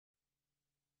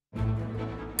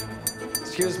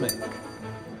Excuse me.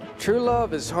 True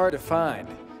love is hard to find.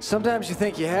 Sometimes you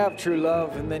think you have true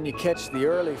love, and then you catch the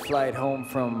early flight home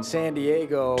from San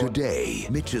Diego. Today,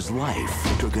 Mitch's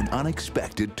life took an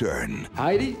unexpected turn.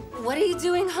 Heidi? What are you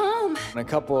doing home? And a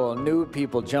couple of new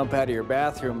people jump out of your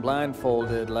bathroom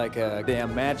blindfolded like a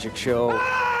damn magic show.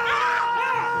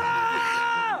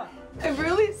 I'm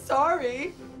really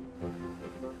sorry.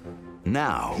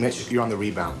 Now, Mitch, you're on the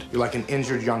rebound. You're like an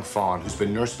injured young fawn who's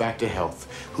been nursed back to health,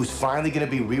 who's finally going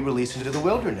to be re-released into the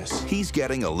wilderness. he's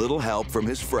getting a little help from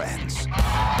his friends.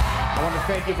 I want to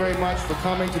thank you very much for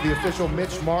coming to the official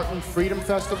Mitch Martin Freedom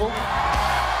Festival.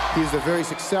 He's a very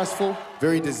successful,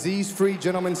 very disease-free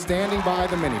gentleman standing by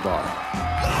the minibar.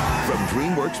 From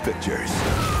DreamWorks Pictures.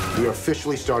 We are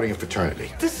officially starting a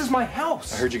fraternity. This is my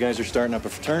house. I heard you guys are starting up a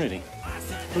fraternity.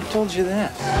 Who told you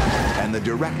that? And the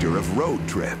director of Road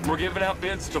Trip. We're giving out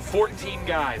bids to 14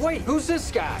 guys. Wait, who's this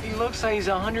guy? He looks like he's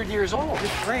 100 years old.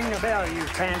 Just ring the bell, you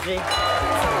pansy.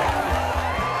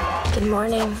 Good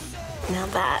morning. Now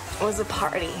that was a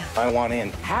party. I want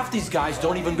in. Half these guys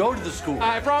don't even go to the school.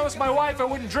 I promised my wife I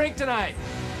wouldn't drink tonight.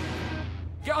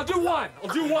 Yeah, I'll do one.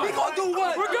 I'll do one. I'll do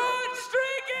one. We're going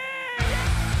streaking!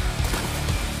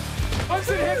 Once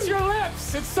it hits your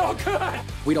lips, it's so good.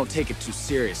 We don't take it too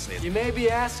seriously. You may be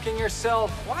asking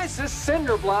yourself, why is this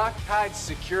cinder block tied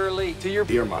securely to your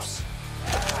Earmuffs.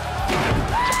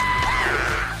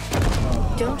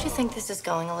 Don't you think this is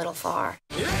going a little far?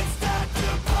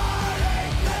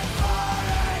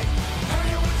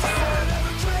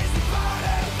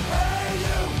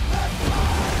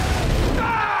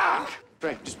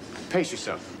 Frank, just pace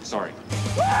yourself. Sorry.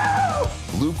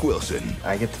 Luke Wilson.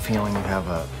 I get the feeling you have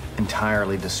a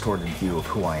entirely distorted view of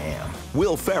who I am.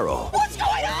 Will Ferrell.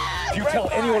 If you tell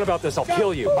anyone about this, I'll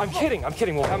kill you. I'm kidding.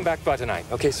 We'll come back by tonight.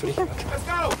 Okay, sweetie? Okay. Let's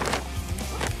go!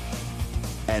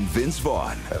 And Vince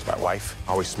Vaughn. There's my wife,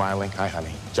 always smiling. Hi,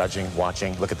 honey. Judging,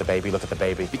 watching. Look at the baby, look at the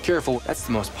baby. Be careful. That's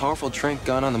the most powerful trank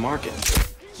gun on the market.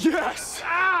 Yes!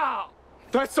 Ow!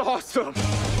 That's awesome.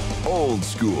 Old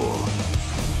school.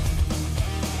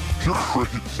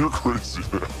 You're crazy,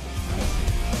 man.